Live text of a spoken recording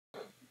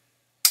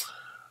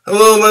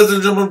Hello, ladies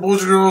and gentlemen,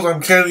 boys and girls.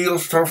 I'm Canon, the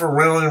photographer,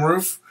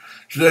 RandaallMRueff.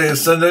 Today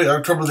is Sunday,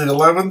 October the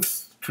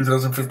 11th,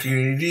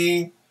 2015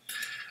 AD.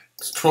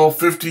 It's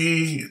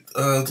 12:50. It's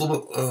a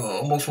little bit,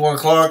 almost 1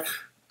 o'clock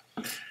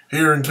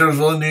here in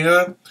Taylorsville,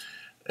 Indiana.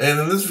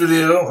 And in this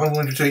video, I'm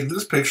going to take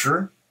this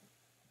picture.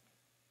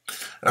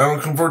 I'm going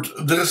to convert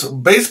this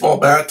baseball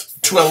bat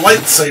to a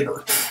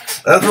lightsaber.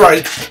 That's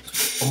right,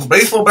 from a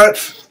baseball bat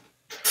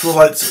to a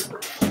lightsaber.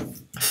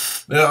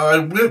 Now, I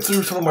went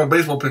through some of my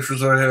baseball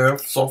pictures that I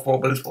have,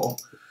 softball, baseball,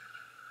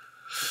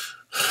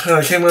 and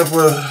I came up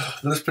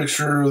with this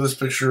picture, this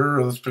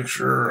picture, this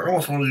picture. I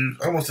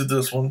almost did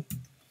this one,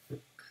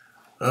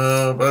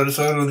 but I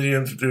decided in the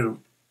end to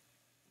do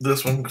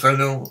this one because I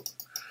know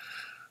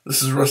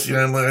this is Rusty.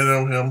 I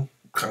know him,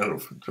 kind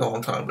of. It's been a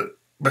long time, but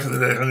back in the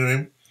day, I knew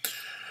him.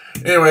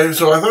 Anyway,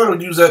 so I thought I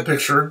would use that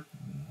picture.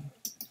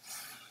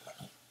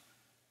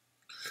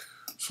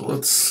 So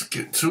let's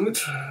get to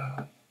it.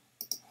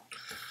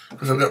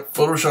 Because I've got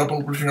Photoshop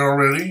open here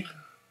already.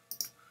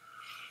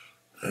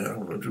 And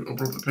I'm going to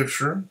open up the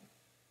picture.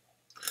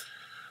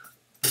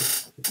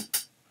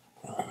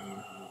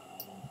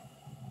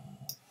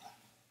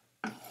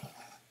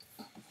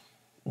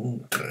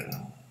 Okay.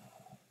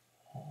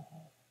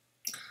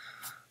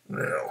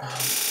 Now,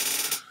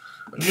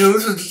 again,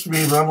 this is just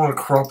me, but I'm going to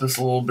crop this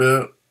a little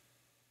bit.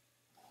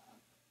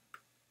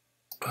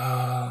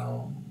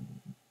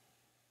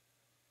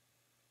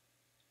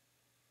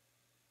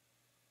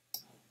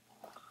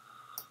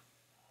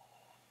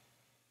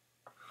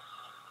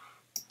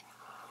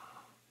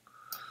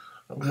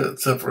 I'm going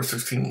to set for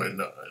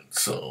 16:9,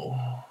 so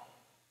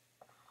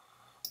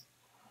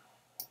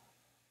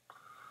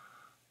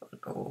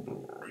a little bit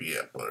of a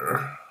gap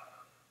there.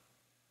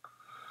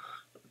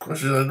 The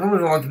question is, I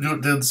normally don't like to do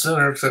it dead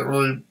center because that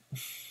really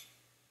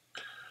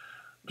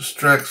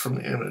distracts from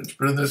the image,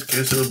 but in this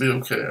case it'll be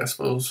okay, I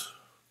suppose.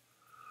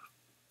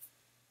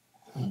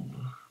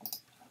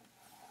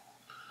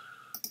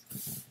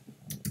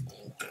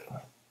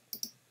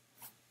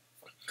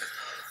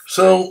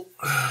 So,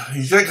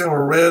 he's got kind of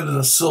a red and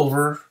a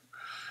silver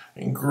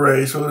and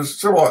gray. So there's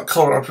several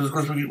color options. Of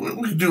course, we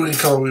can do any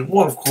color we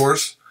want, of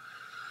course.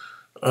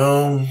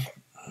 A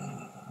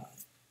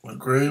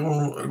gray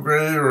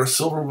or a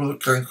silver would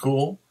look kind of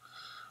cool.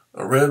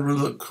 A red would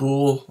look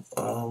cool.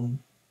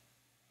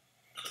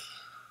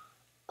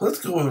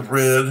 Let's go with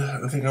red.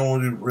 I think I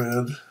want to do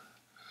red.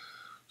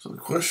 So the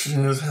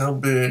question is, how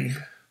big?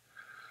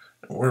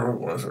 And where do I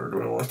want to start?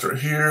 Do I want to start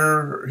here,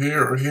 or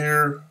here, or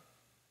here?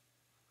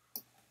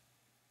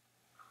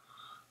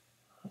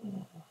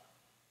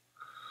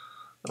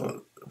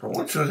 If I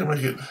want to, I can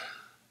make it.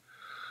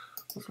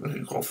 Let's make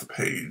it go off the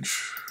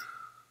page.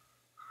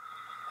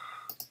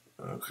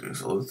 Okay,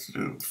 so let's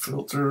do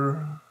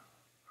filter,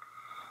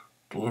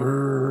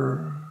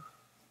 blur.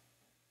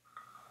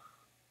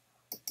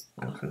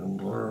 Okay,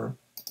 blur.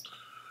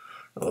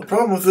 Now the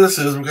problem with this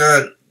is we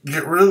got to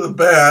get rid of the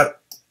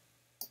bat,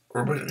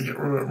 or get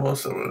rid of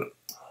most of it.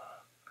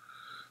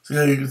 So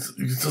yeah, you can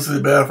still see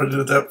the bat if I did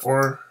it that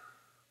far.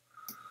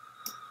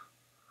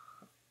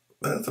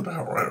 That's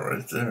about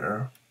right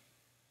there.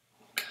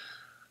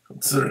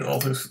 Considering all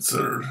things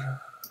considered.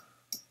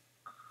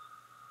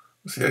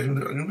 See, I can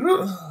do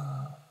it.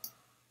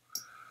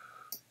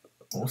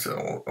 Let's see, I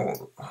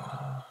want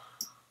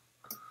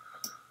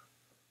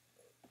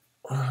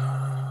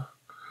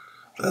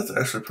that's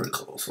actually pretty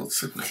close. Let's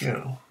see if we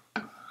can.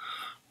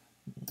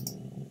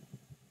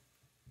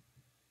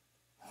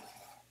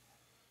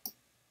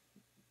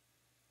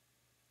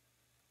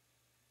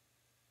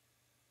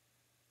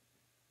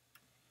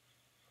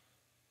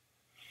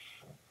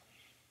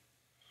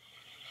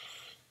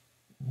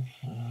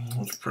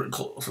 That's pretty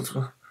close. Let's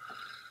go.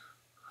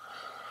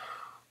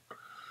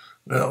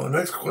 Now, the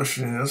next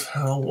question is,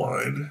 how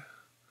wide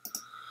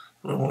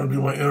do I want to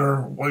do my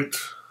inner white?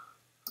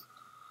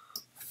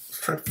 Let's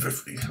try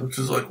 50, which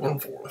is like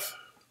 1/4.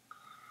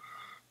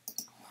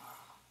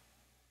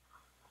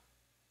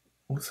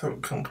 Let's have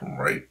it come from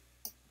right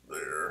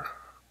there.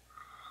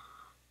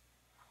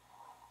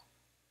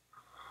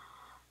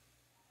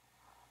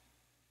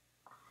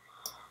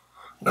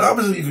 Now,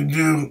 obviously, you can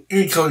do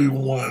any color you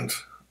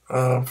want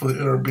for the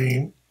inner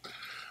beam,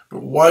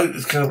 but white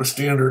is kind of a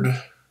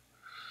standard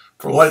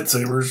for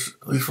lightsabers,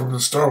 at least from the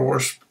Star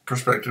Wars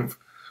perspective.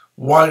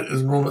 White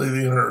is normally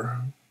the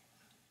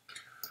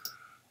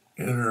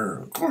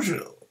inner. Of course,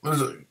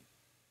 there's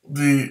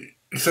the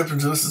exception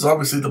to this is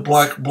obviously the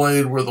black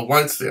blade where the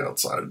white's the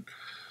outside.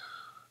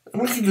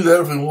 And we can do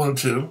that if we wanted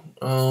to.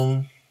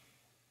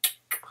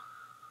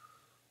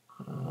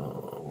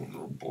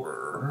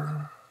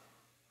 Blur.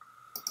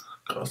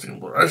 Gaussian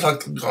blur. I just like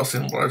the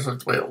Gaussian blur. I just like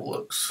the way it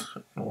looks.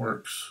 It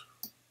works.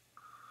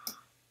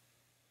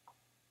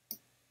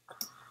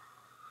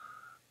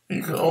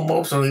 You can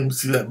almost not even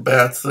see that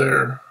bat's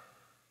there.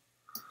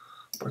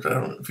 But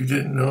if you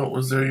didn't know it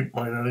was there, you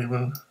might not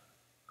even.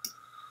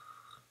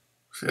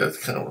 See, that's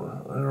kind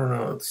of, I don't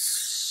know,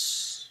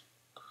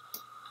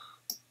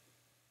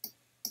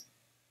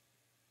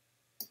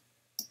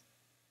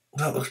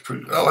 that looks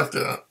pretty good. I like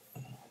that.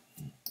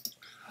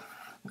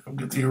 I'll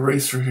get the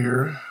eraser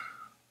here.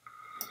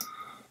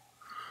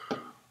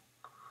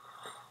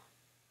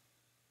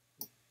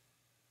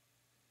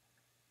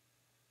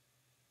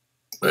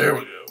 There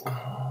we go.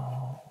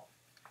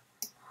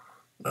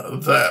 Now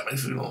that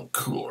makes it a little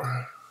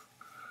cooler.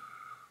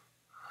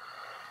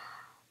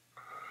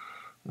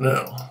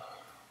 Now,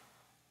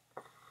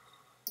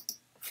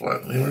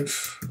 flatten the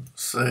image,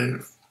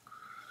 save.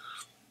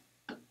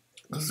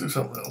 Let's do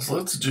something else.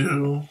 Let's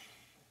do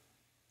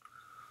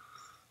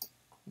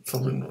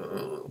something,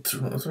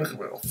 let's make it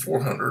about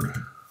 400.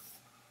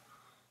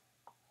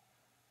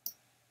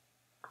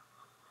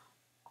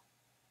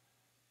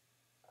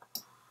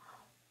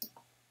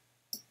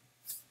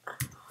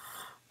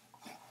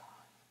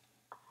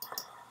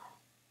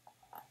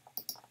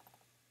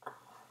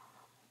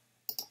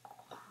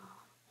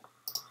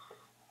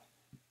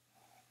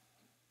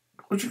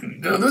 Which you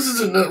can, now this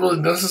isn't really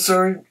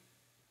necessary,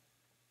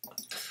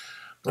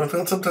 but I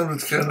found sometimes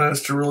it's kind of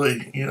nice to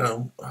really, you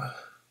know,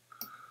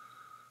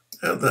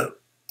 have that.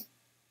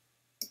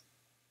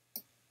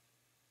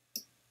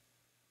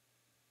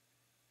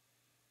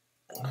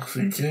 So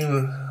you can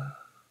even,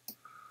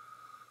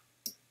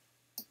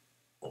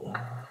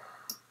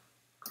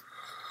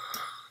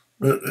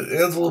 but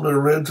it adds a little bit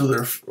of red to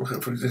their, okay,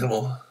 for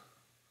example.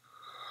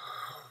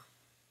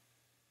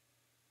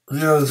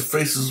 Yeah, his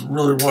face is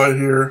really white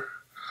here.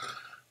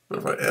 But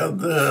if I add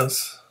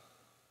this,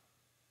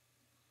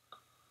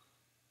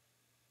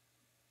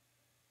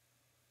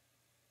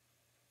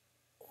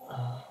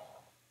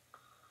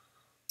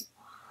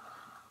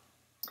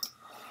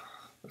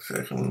 let's see,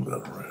 I can move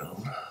that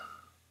around.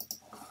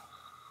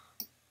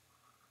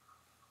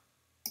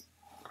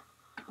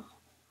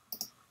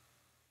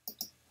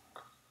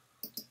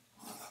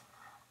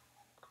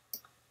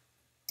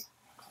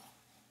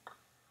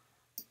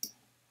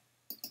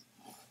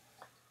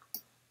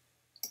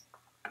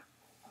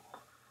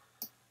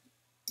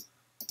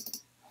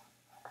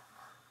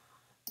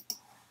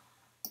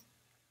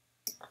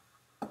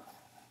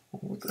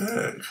 What the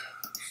heck?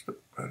 Step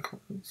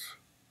backwards.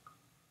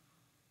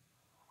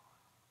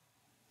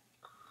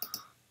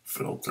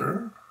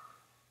 Filter.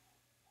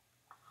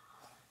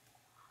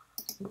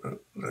 Did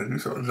I do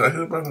something? Did I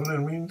hit a button I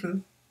didn't mean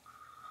to?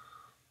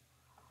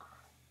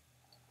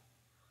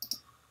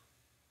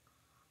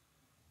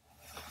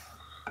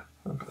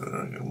 Okay,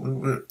 I can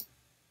move it.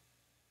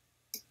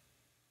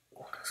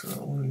 So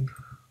that one.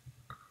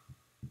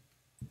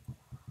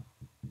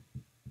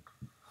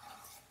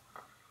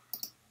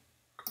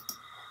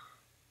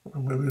 Or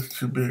maybe it's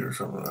too big or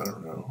something, I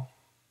don't know.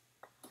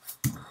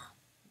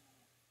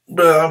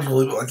 But I'll just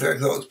leave it like that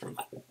because that looks pretty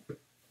cool.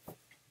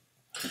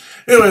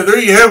 Anyway, there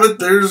you have it.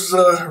 There's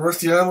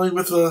Rusty Onley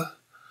with a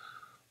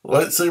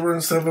lightsaber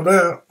instead of a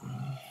bat.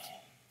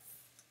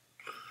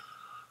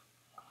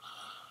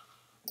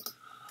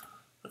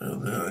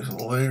 And then I can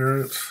layer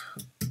it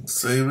and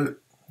save it.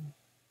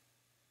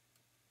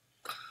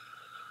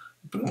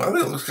 Boom, I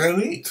think it looks kind of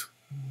neat.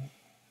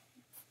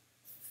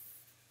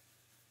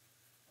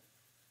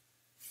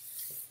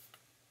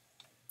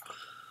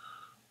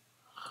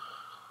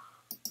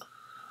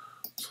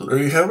 So there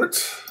you have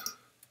it.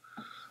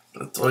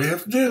 That's all you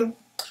have to do.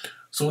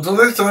 So until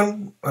next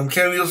time, I'm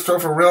Canon U.S.A.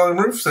 for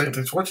RandaallMRueff saying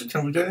thanks for watching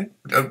every day.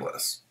 God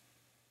bless.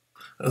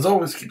 As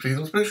always, keep taking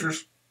those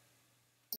pictures.